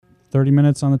30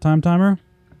 minutes on the time timer.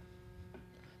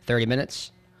 30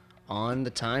 minutes on the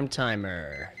time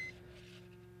timer.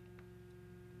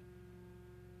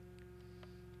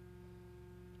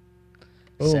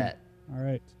 Boom. Set. All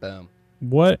right. Boom.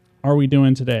 What are we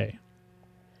doing today?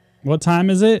 What time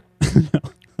is it?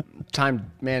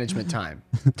 Time management time.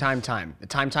 Time. The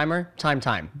time timer? Time.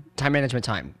 Time management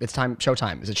time. It's time.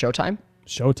 Showtime. Is it showtime?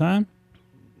 Showtime?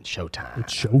 Showtime.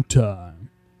 It's showtime.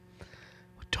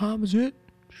 What time is it?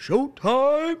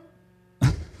 Showtime. You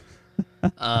see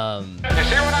what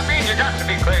I mean? You got to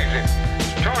be crazy.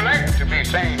 It's too late to be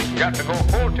sane. You got to go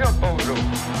full tilt, Bozo.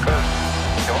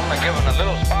 Because you're only given a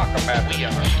little spark of madness. We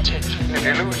are attention. If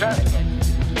you lose that,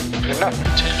 you're nothing.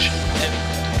 Attention.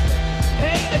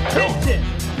 Pay attention.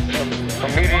 From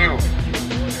me to you,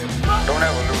 don't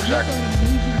ever lose that.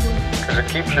 Because it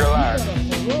keeps you alive.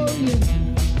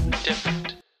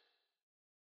 Different.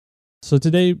 So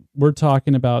today we're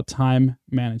talking about time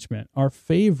management, our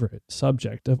favorite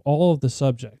subject of all of the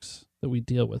subjects that we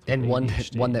deal with. And one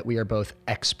ADHD. that we are both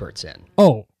experts in.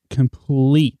 Oh,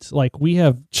 complete. Like we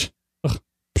have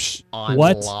On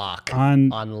what? lock. On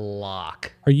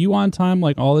lock. Are you on time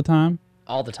like all the time?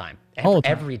 All the time. All the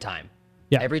time. Every time.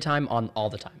 Yeah. Every time on all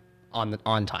the time.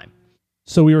 On time.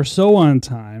 So we were so on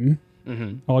time,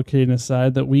 Mm-hmm. all kidding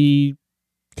aside, that we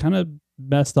kind of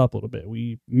messed up a little bit.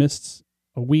 We missed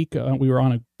a week. We were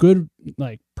on a good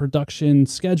production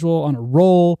schedule, on a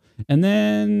roll, and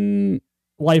then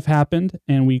life happened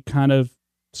and we kind of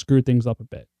screwed things up a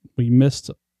bit. We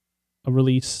missed a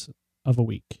release of a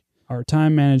week. Our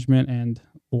time management and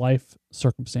life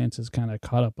circumstances kind of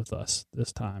caught up with us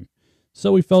this time.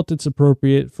 So we felt it's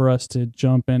appropriate for us to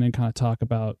jump in and kind of talk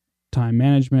about time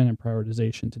management and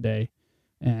prioritization today.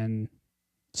 And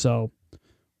so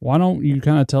why don't you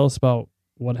kind of tell us about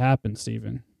what happened,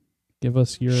 Stephen? Give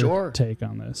us your take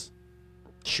on this.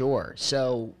 Sure.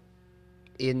 So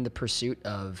in the pursuit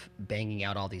of banging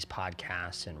out all these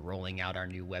podcasts and rolling out our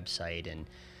new website and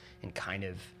kind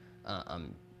of a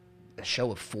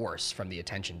show of force from the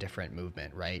Attention Different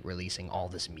movement, right? Releasing all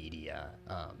this media,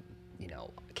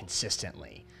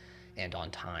 consistently and on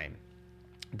time.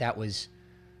 That was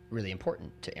really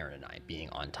important to Aaron and I, being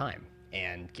on time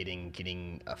and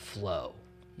getting a flow,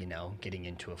 getting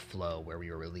into a flow where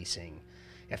we were releasing.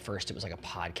 At first, it was like a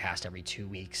podcast every 2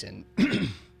 weeks, and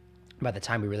by the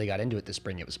time we really got into it this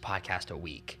spring, it was a podcast a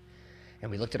week.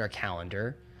 And we looked at our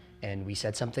calendar, and we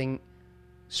said something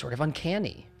sort of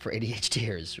uncanny for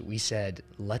ADHDers. We said,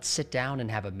 let's sit down and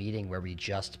have a meeting where we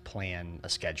just plan a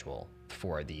schedule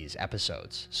for these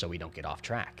episodes so we don't get off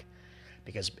track.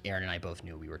 Because Aaron and I both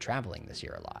knew we were traveling this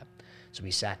year a lot. So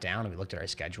we sat down and we looked at our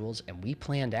schedules, and we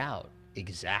planned out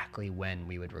exactly when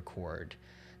we would record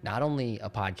not only a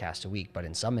podcast a week, but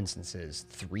in some instances,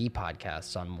 3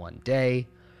 podcasts on one day.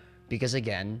 Because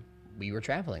again, we were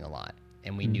traveling a lot,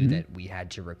 and we knew that we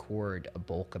had to record a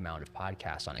bulk amount of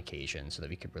podcasts on occasion so that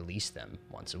we could release them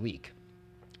once a week.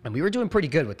 And we were doing pretty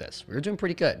good with this. We were doing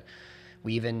pretty good.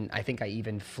 I think I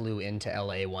even flew into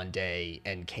LA one day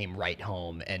and came right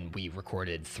home, and we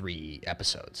recorded 3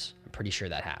 episodes. I'm pretty sure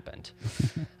that happened.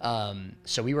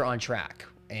 So we were on track.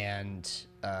 And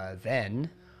then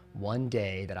one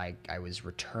day that I was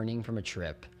returning from a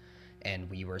trip, and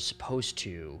we were supposed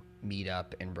to meet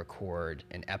up and record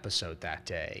an episode that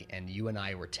day. And you and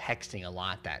I were texting a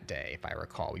lot that day, if I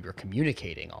recall. We were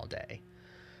communicating all day.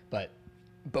 But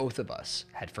both of us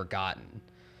had forgotten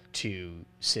to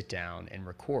sit down and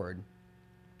record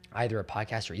either a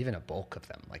podcast or even a bulk of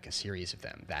them, like a series of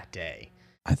them that day.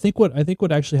 I think what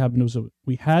actually happened was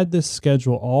we had this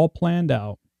schedule all planned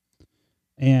out,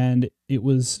 and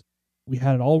we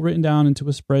had it all written down into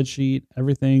a spreadsheet,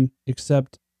 everything,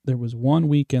 except there was one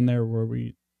week in there where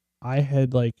I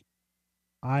had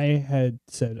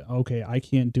said, okay, I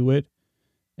can't do it.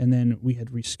 And then we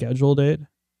had rescheduled it,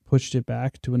 pushed it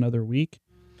back to another week.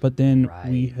 But then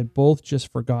we had both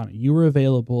just forgotten. You were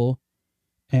available,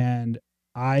 and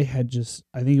I think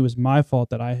it was my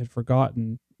fault that I had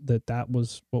forgotten that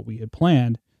was what we had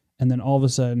planned. And then all of a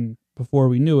sudden, before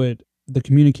we knew it, the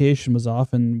communication was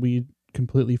off, and we'd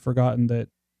completely forgotten that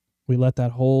we let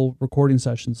that whole recording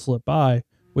session slip by,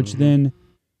 which then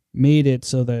made it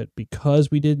so that because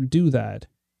we didn't do that,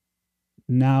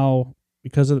 now,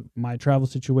 because of my travel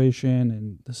situation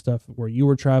and the stuff where you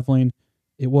were traveling,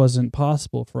 it wasn't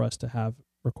possible for us to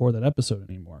record that episode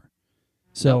anymore.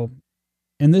 So,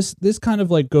 and this kind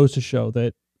of goes to show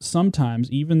that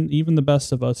sometimes even the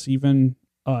best of us, even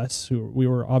us, who we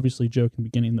were obviously joking in the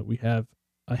beginning that we have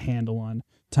a handle on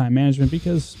time management,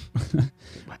 because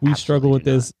we struggle with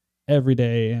this every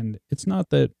day. And it's not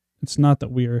that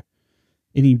we're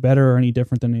any better or any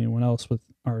different than anyone else with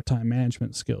our time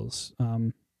management skills.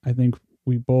 I think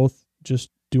we both just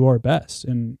do our best,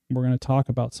 and we're going to talk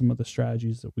about some of the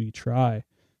strategies that we try.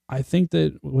 I think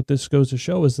that what this goes to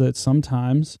show is that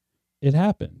sometimes it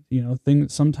happens.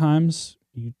 Sometimes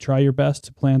you try your best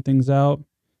to plan things out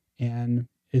and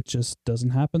it just doesn't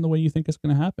happen the way you think it's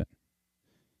going to happen.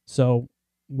 So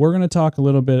we're going to talk a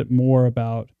little bit more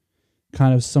about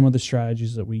kind of some of the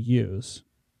strategies that we use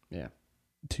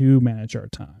to manage our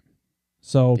time.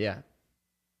 So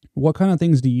what kind of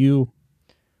things do you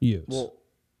use?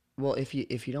 Well, if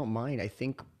you don't mind, I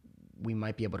think we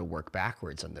might be able to work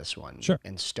backwards on this one. Sure.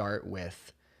 And start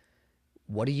with,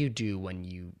 what do you do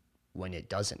when it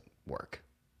doesn't work?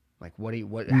 Like, what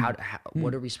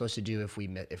are we supposed to do if we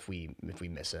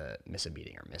miss a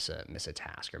meeting or miss a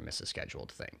task or miss a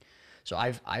scheduled thing? So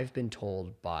I've been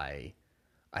told by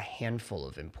a handful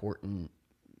of important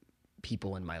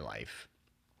people in my life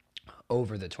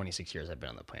over the 26 years I've been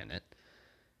on the planet,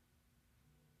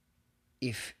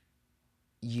 if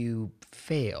you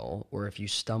fail or if you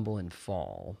stumble and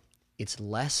fall, it's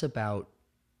less about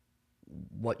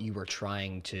what you were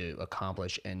trying to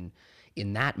accomplish, and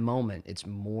in that moment it's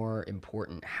more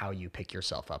important how you pick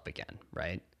yourself up again,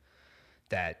 right?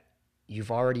 That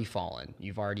you've already fallen,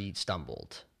 you've already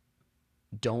stumbled.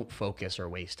 Don't focus or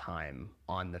waste time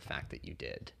on the fact that you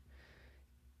did.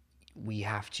 We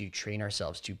have to train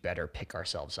ourselves to better pick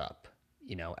ourselves up,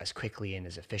 as quickly and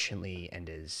as efficiently and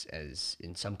as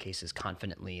in some cases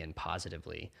confidently and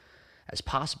positively as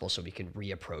possible, so we can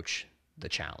reapproach the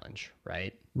challenge,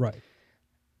 right? Right.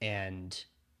 And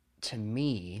to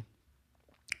me,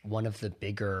 one of the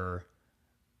bigger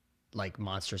like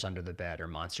monsters under the bed or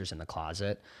monsters in the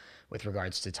closet with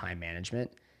regards to time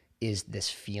management is this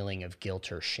feeling of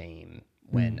guilt or shame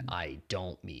when I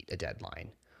don't meet a deadline,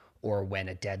 or when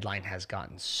a deadline has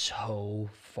gotten so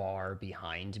far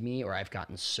behind me, or I've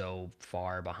gotten so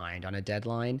far behind on a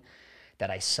deadline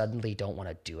that I suddenly don't want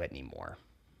to do it anymore.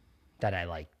 That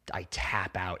I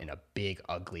tap out in a big,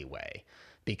 ugly way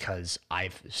because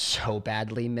I've so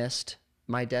badly missed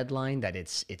my deadline that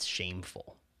it's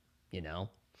shameful,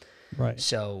 Right.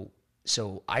 So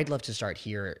I'd love to start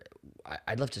here.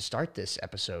 I'd love to start this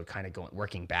episode kind of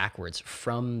working backwards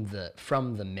from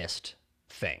the missed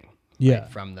thing. Yeah.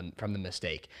 Right? From the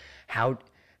mistake.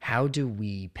 How do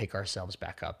we pick ourselves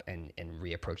back up and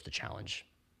reapproach the challenge?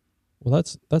 Well,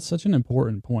 that's such an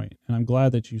important point, and I'm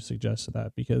glad that you suggested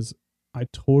that, because I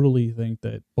totally think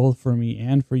that both for me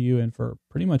and for you and for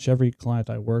pretty much every client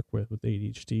I work with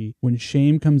ADHD, when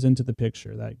shame comes into the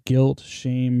picture, that guilt,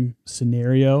 shame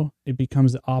scenario, it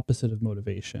becomes the opposite of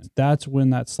motivation. That's when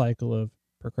that cycle of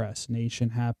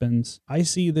procrastination happens. I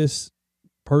see this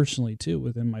personally too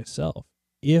within myself.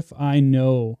 If I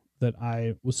know that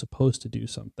I was supposed to do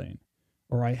something,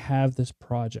 or I have this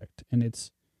project and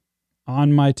it's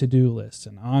on my to-do list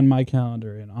and on my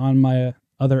calendar and on my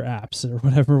other apps or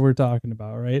whatever we're talking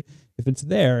about, right? If it's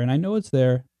there and I know it's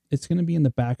there, it's going to be in the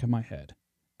back of my head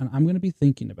and I'm going to be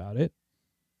thinking about it.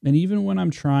 And even when I'm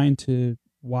trying to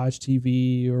watch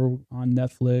TV or on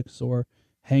Netflix or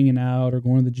hanging out or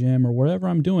going to the gym or whatever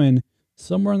I'm doing,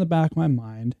 somewhere in the back of my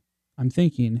mind, I'm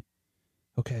thinking,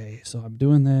 okay, so I'm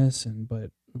doing this, but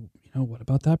what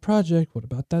about that project? What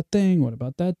about that thing? What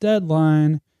about that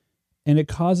deadline? And it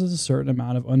causes a certain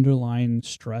amount of underlying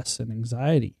stress and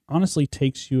anxiety. Honestly,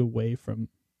 takes you away from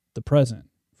the present,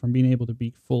 from being able to be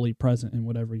fully present in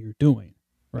whatever you're doing,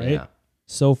 right? Yeah.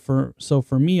 So for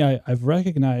me, I've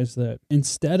recognized that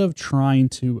instead of trying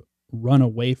to run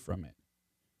away from it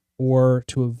or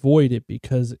to avoid it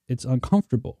because it's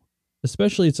uncomfortable,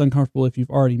 especially it's uncomfortable if you've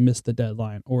already missed the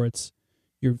deadline or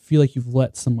you feel like you've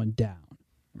let someone down.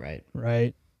 Right.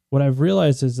 What I've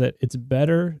realized is that it's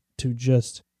better to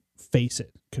just face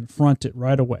it, confront it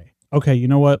right away. Okay, you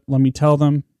know what? Let me tell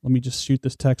them. Let me just shoot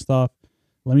this text off.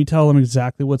 Let me tell them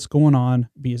exactly what's going on.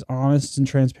 Be as honest and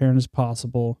transparent as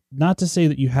possible. Not to say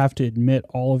that you have to admit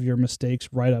all of your mistakes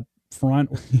right up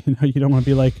front. You don't want to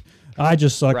be like, I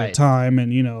just suck at time,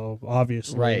 and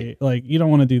obviously, like you don't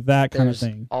want to do that kind of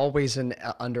thing. Always an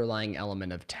underlying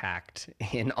element of tact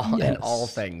in all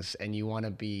things, and you want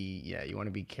to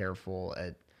be careful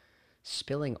at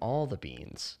spilling all the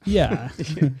beans. Yeah.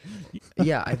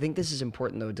 Yeah, I think this is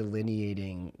important though,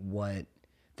 delineating what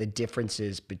the difference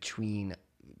is between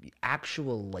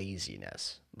actual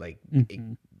laziness, like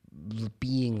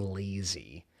being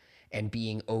lazy, and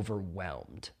being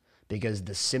overwhelmed. Because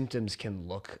the symptoms can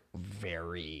look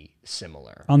very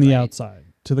similar. On the outside,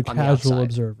 to the casual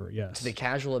observer, yes. To the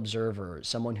casual observer,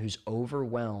 someone who's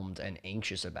overwhelmed and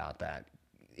anxious about that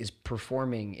is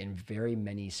performing in very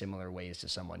many similar ways to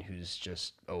someone who's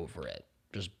just over it,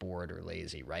 just bored or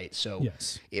lazy, right? So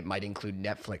Yes. it might include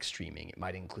Netflix streaming. It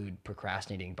might include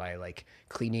procrastinating by like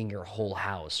cleaning your whole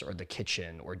house or the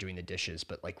kitchen or doing the dishes,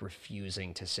 but like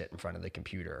refusing to sit in front of the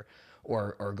computer,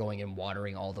 or going and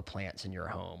watering all the plants in your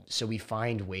home. So we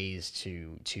find ways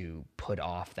to put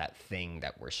off that thing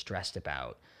that we're stressed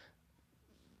about,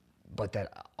 but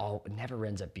that all never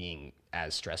ends up being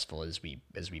as stressful as we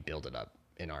build it up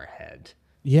in our head.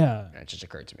 Yeah. And it just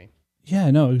occurred to me.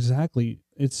 Yeah, no, exactly.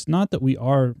 It's not that we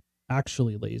are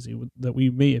actually lazy, that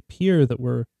we may appear that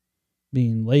we're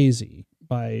being lazy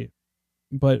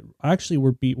but actually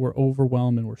we're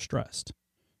overwhelmed and we're stressed.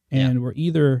 And we're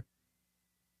either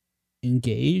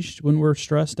engaged when we're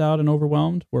stressed out and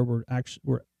overwhelmed, where we're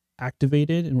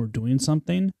activated and we're doing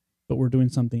something, but we're doing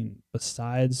something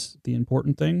besides the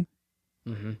important thing.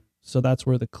 Mm-hmm. So that's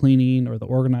where the cleaning or the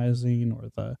organizing or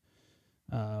the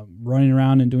running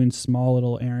around and doing small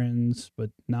little errands,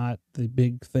 but not the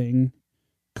big thing,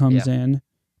 comes in.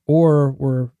 Or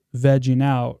we're vegging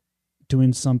out,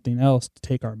 doing something else to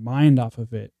take our mind off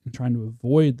of it and trying to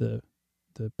avoid the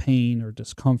pain or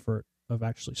discomfort of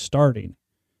actually starting.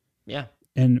 Yeah.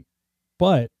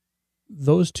 But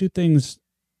those two things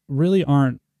really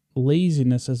aren't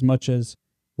laziness as much as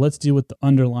let's deal with the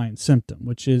underlying symptom,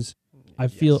 which is I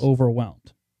feel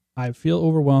overwhelmed.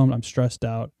 I'm stressed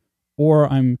out,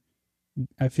 or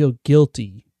I feel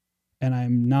guilty and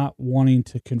I'm not wanting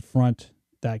to confront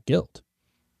that guilt.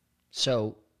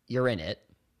 So you're in it.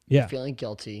 Yeah. You're feeling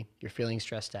guilty. You're feeling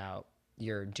stressed out.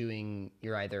 You're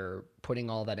either putting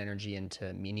all that energy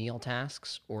into menial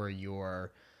tasks or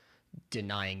you're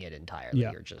denying it entirely.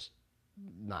 Yeah. You're just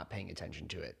not paying attention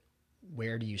to it.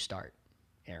 Where do you start,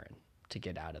 Aaron, to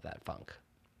get out of that funk?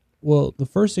 Well, the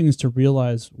first thing is to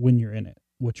realize when you're in it,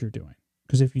 what you're doing.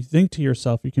 Because if you think to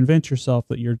yourself, you convince yourself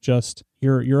that you're just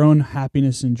your own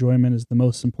happiness, enjoyment is the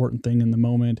most important thing in the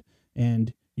moment,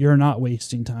 and you're not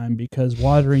wasting time because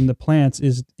watering the plants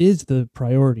is the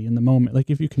priority in the moment. Like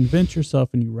if you convince yourself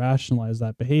and you rationalize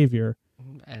that behavior,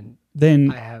 and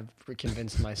then I have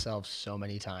convinced myself so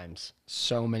many times,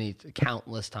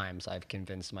 countless times I've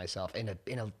convinced myself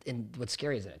in what's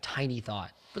scary is in a tiny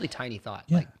thought, really tiny thought.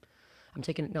 Yeah. Like I'm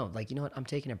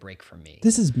taking a break from me.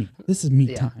 This is me. This is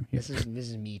me time here. This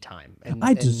is me time. And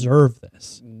I deserve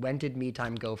this. When did me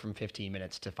time go from 15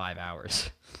 minutes to 5 hours?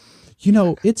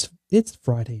 It's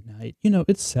Friday night.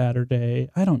 It's Saturday.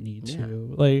 I don't need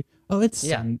to. Like, oh, it's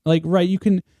Sunday. Like, right,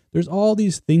 there's all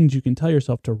these things you can tell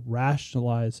yourself to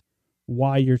rationalize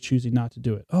why you're choosing not to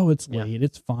do it. Oh, it's late.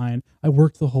 It's fine. I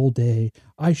worked the whole day.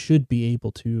 I should be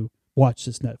able to watch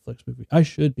this Netflix movie. I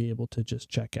should be able to just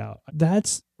check out.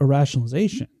 That's a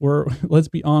rationalization. Let's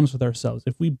be honest with ourselves.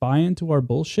 If we buy into our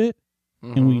bullshit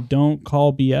and we don't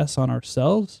call BS on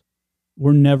ourselves,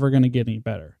 we're never going to get any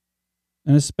better.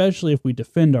 And especially if we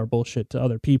defend our bullshit to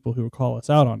other people who call us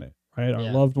out on it, right? Our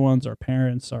loved ones, our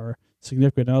parents, our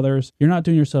significant others. You're not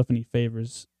doing yourself any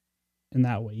favors in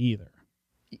that way either.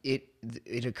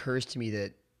 It occurs to me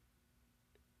that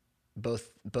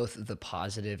both the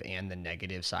positive and the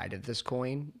negative side of this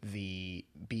coin, the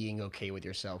being okay with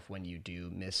yourself when you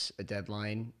do miss a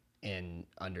deadline and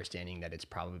understanding that it's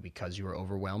probably because you were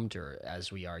overwhelmed, or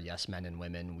as we are yes men and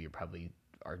women, we probably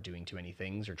are doing too many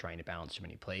things or trying to balance too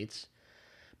many plates.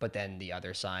 But then the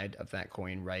other side of that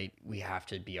coin, right? We have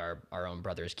to be our own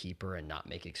brother's keeper and not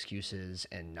make excuses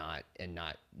and not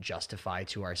justify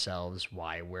to ourselves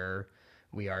why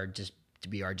we are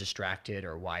distracted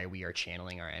or why we are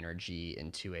channeling our energy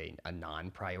into a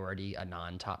non-priority, a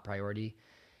non-top priority.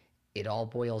 It all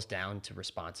boils down to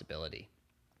responsibility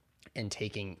and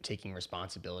taking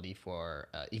responsibility for,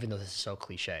 even though this is so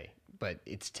cliche, but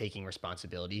it's taking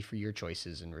responsibility for your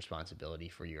choices and responsibility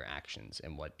for your actions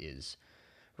and what is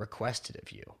requested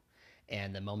of you.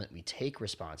 And the moment we take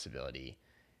responsibility,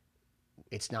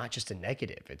 it's not just a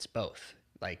negative, it's both.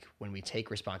 Like when we take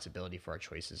responsibility for our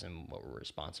choices and what we're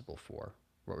responsible for,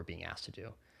 what we're being asked to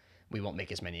do, we won't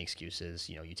make as many excuses.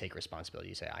 You take responsibility.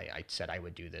 You say, I said I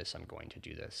would do this, I'm going to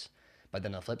do this. But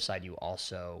then on the flip side, you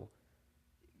also,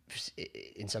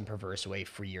 in some perverse way,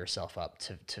 free yourself up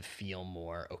to feel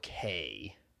more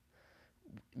okay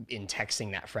in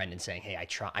texting that friend and saying, hey,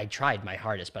 I tried my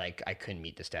hardest, but I couldn't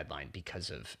meet this deadline because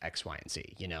of X, Y, and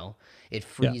Z, It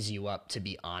frees you up to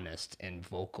be honest and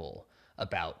vocal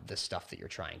about the stuff that you're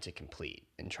trying to complete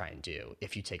and try and do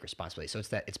if you take responsibility. So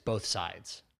it's both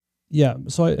sides. Yeah.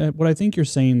 So what I think you're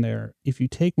saying there, if you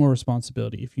take more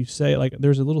responsibility, if you say, like,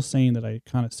 there's a little saying that I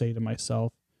kind of say to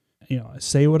myself, I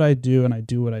say what I do and I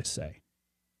do what I say.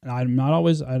 And I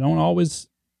don't always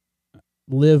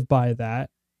live by that.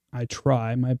 I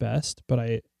try my best,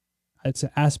 but it's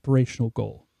an aspirational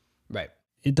goal. Right.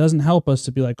 it doesn't help us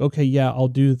to be like, okay, yeah, I'll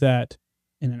do that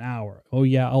in an hour. Oh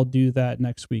yeah, I'll do that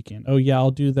next weekend. Oh yeah,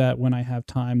 I'll do that when I have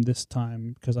time this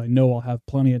time because I know I'll have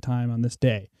plenty of time on this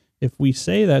day. If we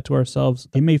say that to ourselves,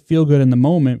 it may feel good in the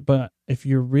moment, but if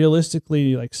you're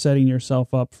realistically like setting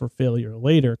yourself up for failure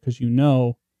later because you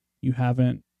know you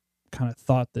haven't kind of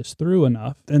thought this through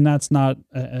enough, then that's not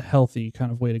a healthy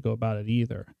kind of way to go about it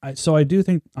either. So I do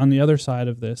think on the other side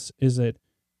of this is that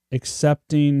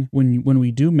accepting when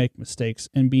we do make mistakes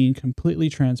and being completely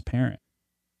transparent.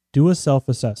 Do a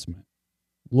self-assessment.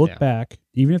 Look back,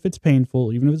 even if it's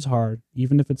painful, even if it's hard,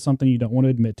 even if it's something you don't want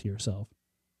to admit to yourself.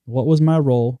 What was my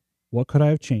role? What could I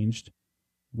have changed?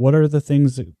 What are the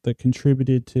things that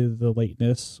contributed to the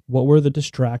lateness? What were the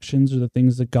distractions or the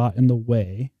things that got in the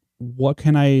way? What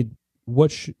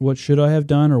should I have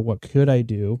done or what could I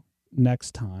do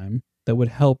next time that would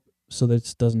help so that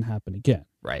it doesn't happen again?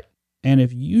 Right. And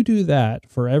if you do that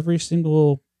for every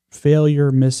single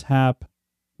failure, mishap,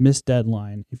 missed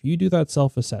deadline, if you do that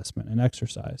self-assessment and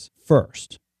exercise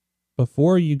first,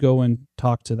 before you go and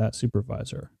talk to that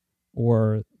supervisor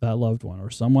or that loved one or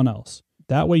someone else,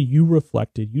 that way you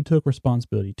reflected, you took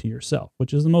responsibility to yourself,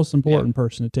 which is the most important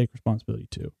person to take responsibility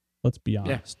to. Let's be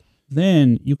honest. Yeah.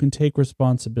 Then you can take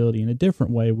responsibility in a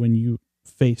different way when you're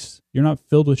not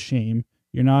filled with shame.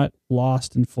 You're not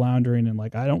lost and floundering and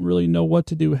like, I don't really know what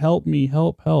to do. Help me,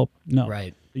 help. No.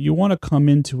 Right. You want to come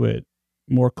into it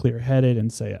more clear-headed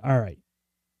and say, all right,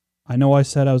 I know I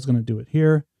said I was going to do it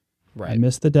here. Right. I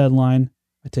missed the deadline.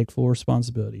 I take full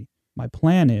responsibility. My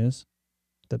plan is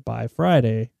that by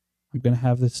Friday, I'm going to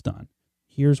have this done.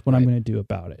 Here's what I'm going to do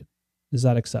about it. Is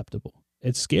that acceptable?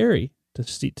 It's scary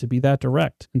to be that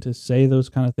direct and to say those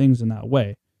kind of things in that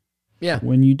way. Yeah.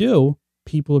 When you do,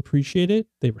 people appreciate it,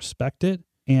 they respect it,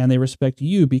 and they respect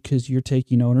you because you're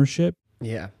taking ownership.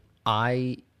 Yeah.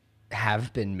 I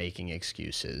have been making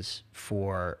excuses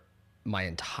for my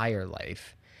entire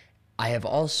life. I have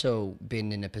also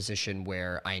been in a position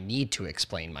where I need to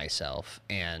explain myself,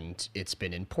 and it's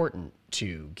been important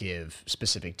to give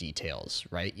specific details,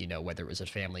 right? You know, whether it was a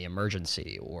family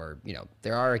emergency or, you know,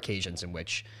 there are occasions in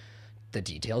which the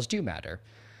details do matter.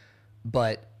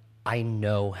 But I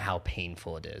know how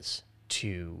painful it is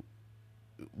to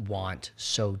want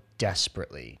so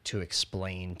desperately to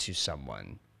explain to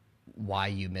someone why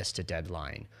you missed a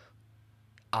deadline.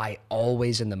 I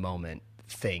always in the moment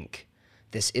think,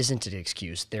 this isn't an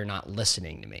excuse. They're not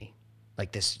listening to me.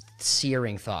 Like this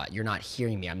searing thought, you're not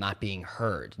hearing me. I'm not being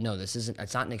heard. No,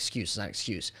 it's not an excuse. It's not an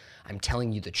excuse. I'm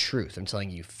telling you the truth. I'm telling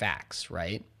you facts,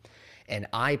 right? And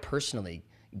I personally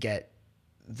get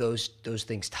those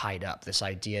things tied up. This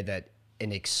idea that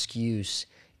an excuse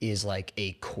is like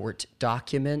a court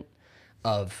document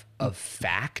of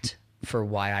fact for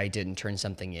why I didn't turn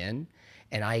something in.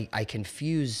 And I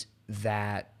confuse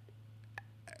that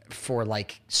for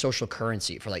like social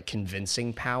currency, for like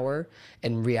convincing power.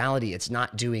 In reality, it's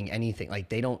not doing anything. Like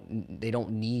they don't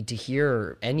need to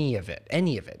hear any of it,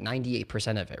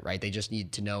 98% of it, right? They just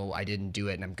need to know I didn't do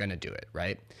it and I'm going to do it,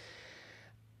 right?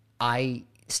 I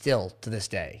still, to this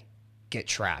day, get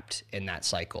trapped in that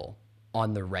cycle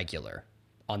on the regular.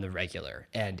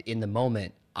 And in the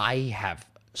moment, I have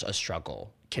a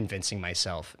struggle convincing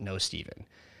myself, no, Stephen,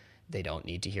 they don't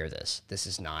need to hear this. This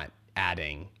is not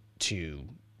adding to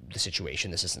the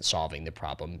situation. This isn't solving the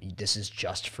problem. This is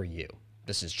just for you.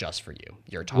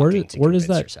 You're talking to convince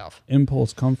yourself.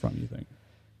 Impulse come from, you think?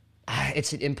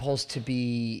 It's an impulse to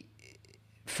be,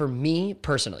 for me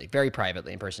personally, very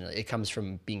privately and personally, it comes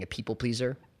from being a people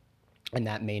pleaser. And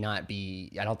that may not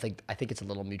be, I think it's a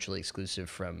little mutually exclusive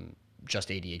from just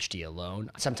ADHD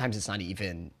alone. Sometimes it's not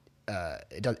even,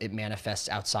 it manifests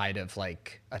outside of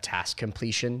like a task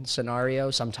completion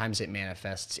scenario. Sometimes it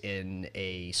manifests in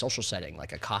a social setting,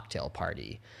 like a cocktail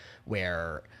party,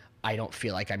 where I don't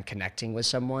feel like I'm connecting with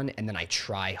someone and then I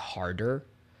try harder.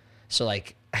 So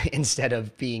like instead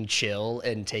of being chill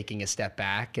and taking a step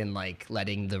back and like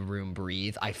letting the room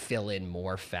breathe, I fill in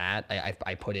more fat.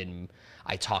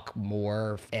 I talk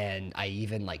more, and I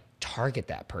even like target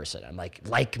that person. I'm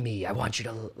like me, I want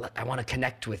to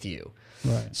connect with you.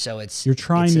 Right. So you're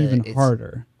trying even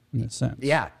harder in a sense.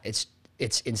 Yeah. It's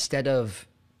instead of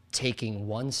taking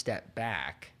one step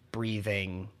back,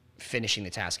 breathing, finishing the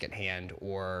task at hand,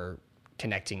 or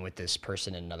connecting with this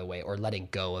person in another way, or letting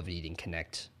go of needing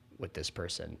connect with this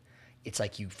person, it's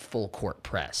like you full court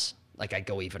press. Like I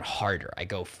go even harder. I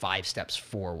go 5 steps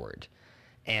forward,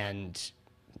 and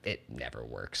it never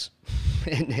works.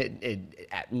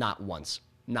 Not once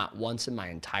in my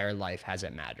entire life has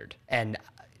it mattered. And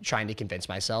trying to convince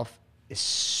myself is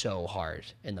so hard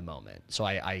in the moment. So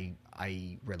I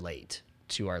relate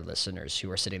to our listeners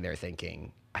who are sitting there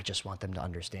thinking, I just want them to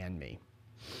understand me.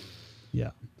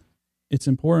 Yeah. It's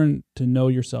important to know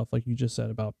yourself, like you just said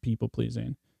about people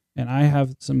pleasing. And I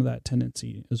have some of that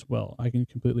tendency as well. I can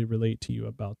completely relate to you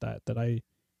about that I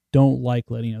don't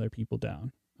like letting other people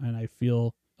down. And I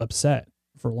feel upset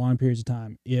for long periods of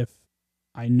time if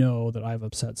I know that I've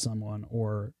upset someone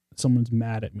or someone's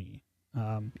mad at me.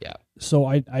 Yeah. So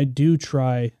I do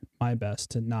try my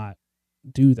best to not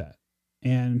do that.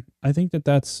 And I think that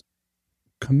that's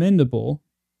commendable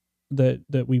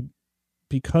that we,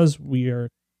 because we are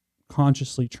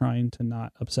consciously trying to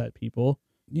not upset people,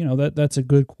 you know, that's a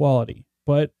good quality.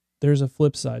 But there's a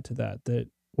flip side to that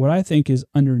what I think is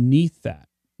underneath that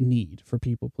need for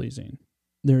people pleasing,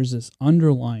 there's this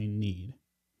underlying need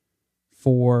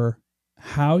for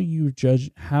how you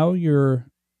judge, how you're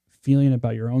feeling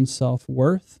about your own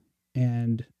self-worth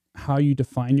and how you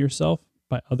define yourself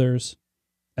by others'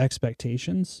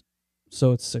 expectations.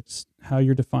 So it's how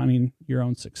you're defining your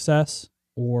own success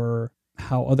or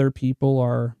how other people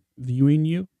are viewing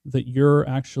you, that you're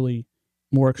actually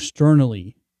more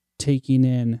externally taking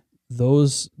in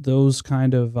those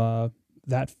kind of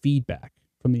that feedback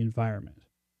from the environment.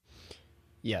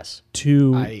 Yes.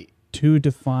 To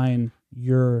define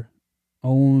your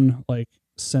own like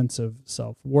sense of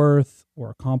self-worth or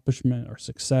accomplishment or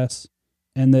success.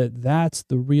 And that's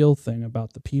the real thing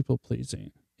about the people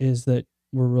pleasing, is that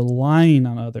we're relying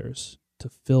on others to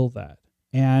fill that.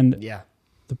 And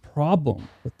the problem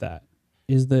with that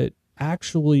is that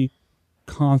actually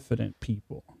confident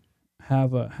people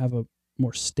have a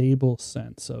more stable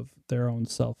sense of their own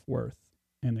self-worth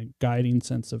and a guiding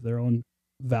sense of their own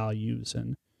values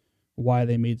and why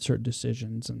they made certain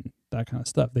decisions and that kind of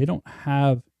stuff. They don't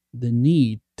have the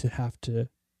need to have to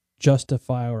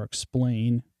justify or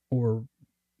explain or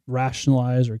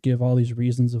rationalize or give all these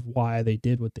reasons of why they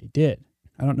did what they did.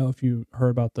 I don't know if you heard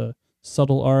about the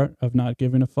subtle art of not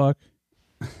giving a fuck.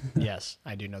 Yes,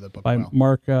 I do know the book by well.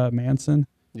 Mark Manson.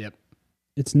 Yep.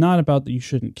 It's not about that you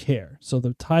shouldn't care. So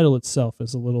the title itself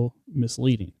is a little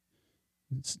misleading.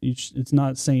 It's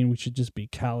not saying we should just be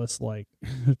callous like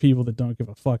people that don't give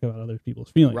a fuck about other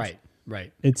people's feelings.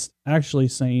 Right. It's actually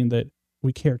saying that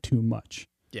we care too much.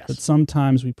 Yes. That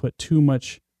sometimes we put too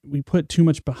much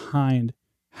behind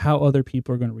how other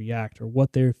people are going to react or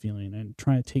what they're feeling and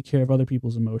trying to take care of other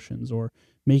people's emotions or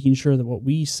making sure that what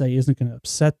we say isn't going to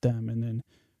upset them. And then,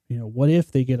 you know, what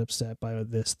if they get upset by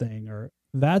this thing? Or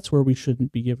that's where we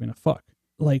shouldn't be giving a fuck.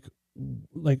 Like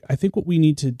I think what we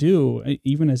need to do,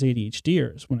 even as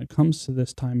ADHDers, when it comes to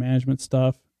this time management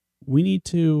stuff, we need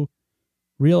to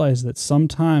realize that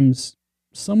sometimes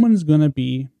someone is going to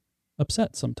be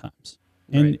upset sometimes.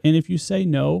 And if you say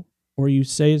no, or you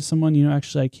say to someone, you know,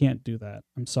 actually, I can't do that.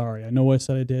 I'm sorry. I know I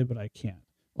said I did, but I can't.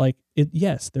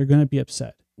 Yes, they're going to be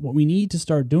upset. What we need to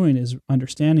start doing is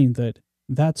understanding that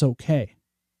that's okay.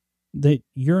 That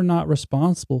you're not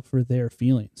responsible for their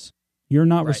feelings. You're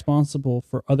not responsible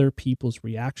for other people's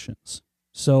reactions.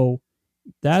 So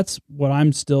that's what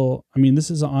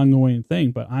this is an ongoing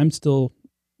thing, but I'm still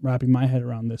wrapping my head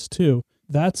around this too.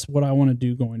 That's what I want to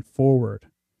do going forward.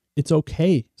 It's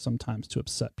okay sometimes to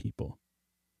upset people.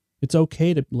 It's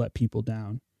okay to let people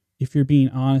down if you're being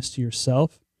honest to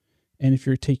yourself and if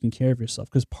you're taking care of yourself.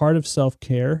 Because part of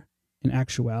self-care in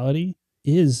actuality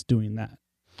is doing that.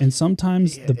 And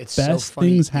sometimes the best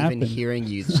things happen. Even hearing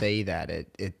you say that,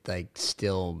 it like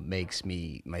still makes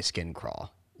my skin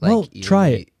crawl. Well,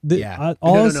 try it.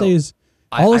 All I'll say is,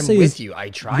 I'm with you. I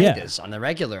try this on the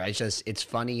regular. It's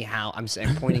funny how I'm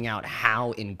pointing out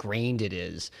how ingrained it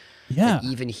is. Yeah.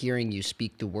 Even hearing you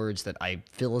speak the words that I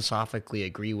philosophically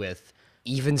agree with,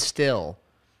 even still,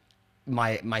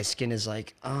 my skin is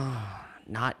like,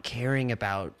 not caring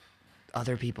about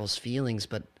other people's feelings,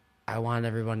 but I want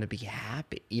everyone to be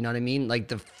happy. You know what I mean? Like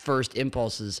the first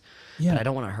impulse is, but I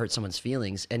don't want to hurt someone's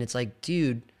feelings. And it's like,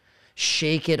 dude,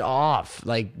 shake it off.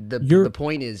 Like the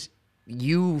point is,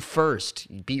 you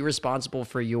first. Be responsible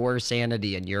for your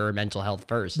sanity and your mental health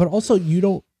first. But also,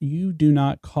 you do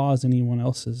not cause anyone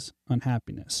else's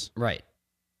unhappiness. Right.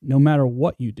 No matter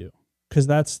what you do, because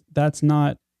that's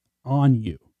not on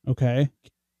you. Okay.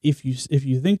 If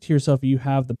you think to yourself you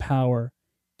have the power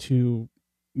to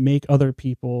make other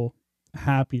people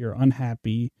happy or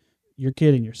unhappy, you're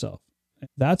kidding yourself.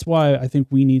 That's why I think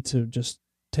we need to just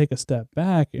take a step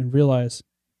back and realize,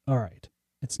 all right,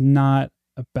 it's not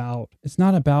about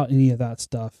any of that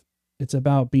stuff. It's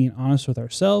about being honest with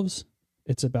ourselves.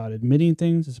 It's about admitting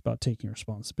things. It's about taking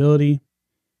responsibility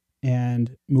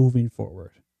and moving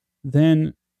forward.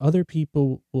 Then other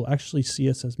people will actually see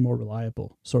us as more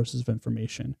reliable sources of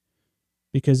information.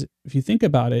 Because if you think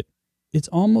about it, it's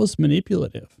almost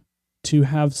manipulative to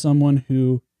have someone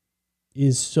who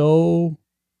is so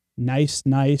nice,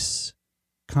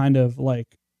 kind of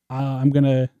like, I'm going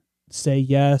to say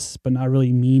yes, but not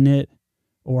really mean it.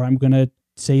 Or I'm going to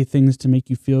say things to make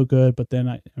you feel good, but then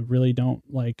I really don't,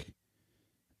 like,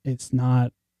 it's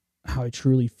not how I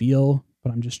truly feel,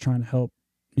 but I'm just trying to help,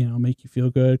 make you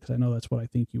feel good because I know that's what I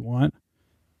think you want.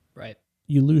 Right.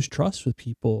 You lose trust with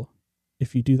people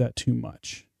if you do that too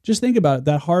much. Just think about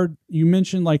it. You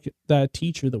mentioned like that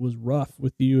teacher that was rough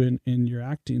with you in your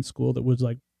acting school that was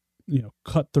like,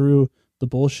 cut through the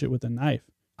bullshit with a knife.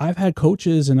 I've had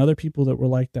coaches and other people that were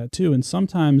like that too. And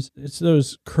sometimes it's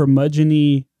those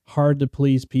curmudgeon-y, hard to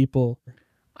please people.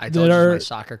 I told you my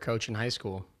soccer coach in high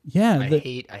school. Yeah.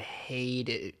 I hate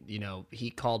it. He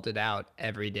called it out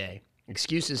every day.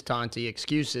 Excuses, Tonti,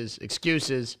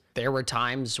 excuses. There were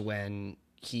times when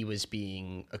he was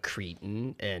being a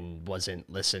cretin and wasn't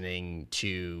listening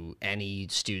to any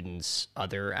student's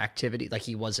other activity. Like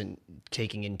he wasn't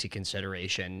taking into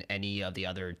consideration any of the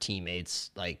other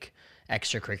teammates' like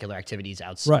extracurricular activities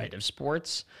outside of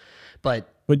sports.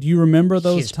 But do you remember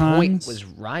those his times? Point was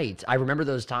right. I remember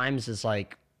those times as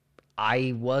like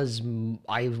I was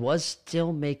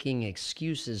still making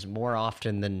excuses more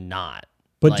often than not.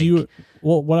 But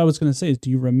what I was going to say is,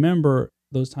 do you remember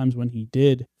those times when he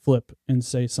did flip and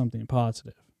say something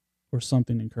positive or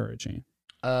something encouraging?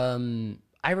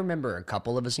 I remember a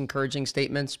couple of his encouraging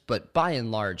statements, but by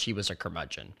and large, he was a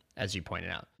curmudgeon, as you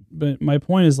pointed out. But my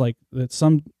point is like that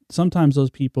sometimes those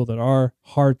people that are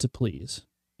hard to please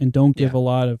and don't give a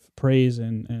lot of praise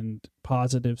and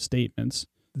positive statements,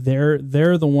 they're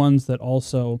the ones that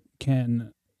also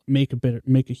can make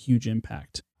a huge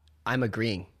impact. I'm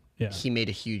agreeing. Yeah. He made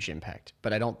a huge impact,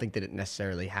 but I don't think that it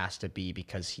necessarily has to be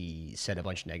because he said a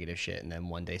bunch of negative shit and then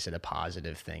one day said a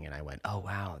positive thing and I went, oh,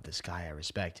 wow, this guy I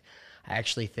respect. I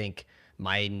actually think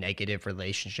my negative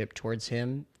relationship towards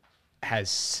him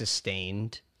has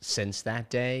sustained since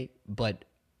that day, but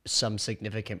some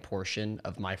significant portion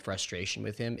of my frustration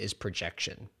with him is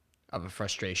projection of a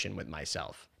frustration with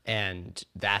myself. And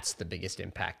that's the biggest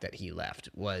impact that he left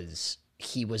was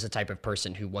he was the type of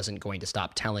person who wasn't going to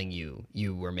stop telling you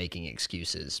were making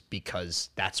excuses because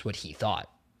that's what he thought.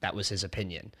 That was his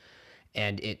opinion.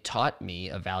 And it taught me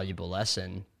a valuable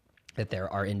lesson that there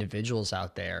are individuals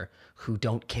out there who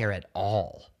don't care at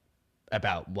all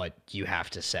about what you have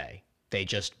to say. They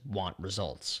just want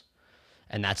results.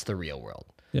 And that's the real world.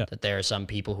 Yeah. That there are some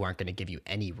people who aren't going to give you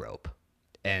any rope.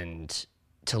 And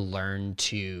to learn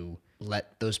to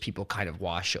let those people kind of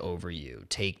wash over you,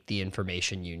 take the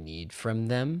information you need from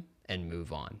them and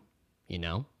move on,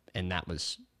 And that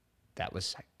was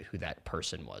who that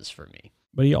person was for me.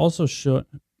 But he also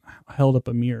held up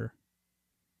a mirror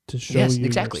to show you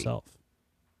yourself.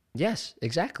 Yes,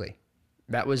 exactly.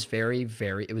 That was very,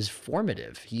 very, it was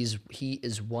formative. He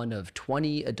is one of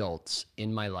 20 adults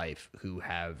in my life who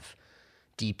have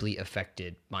deeply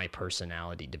affected my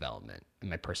personality development and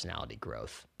my personality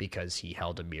growth because he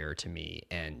held a mirror to me.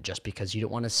 And just because you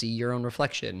don't want to see your own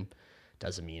reflection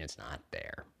doesn't mean it's not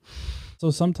there. So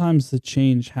sometimes the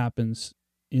change happens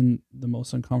in the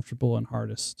most uncomfortable and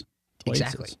hardest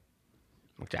places.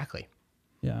 Exactly.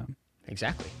 Yeah.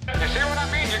 Exactly. You see what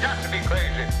I mean? You got to be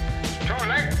crazy. Too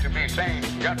late to be sane.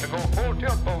 You got to go full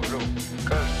tilt, Bozo.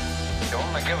 Because you're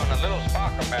only given a little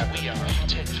spark of that. We are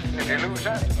attention. If you lose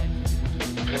that,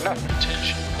 you're nothing.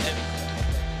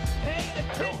 Pay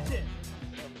attention.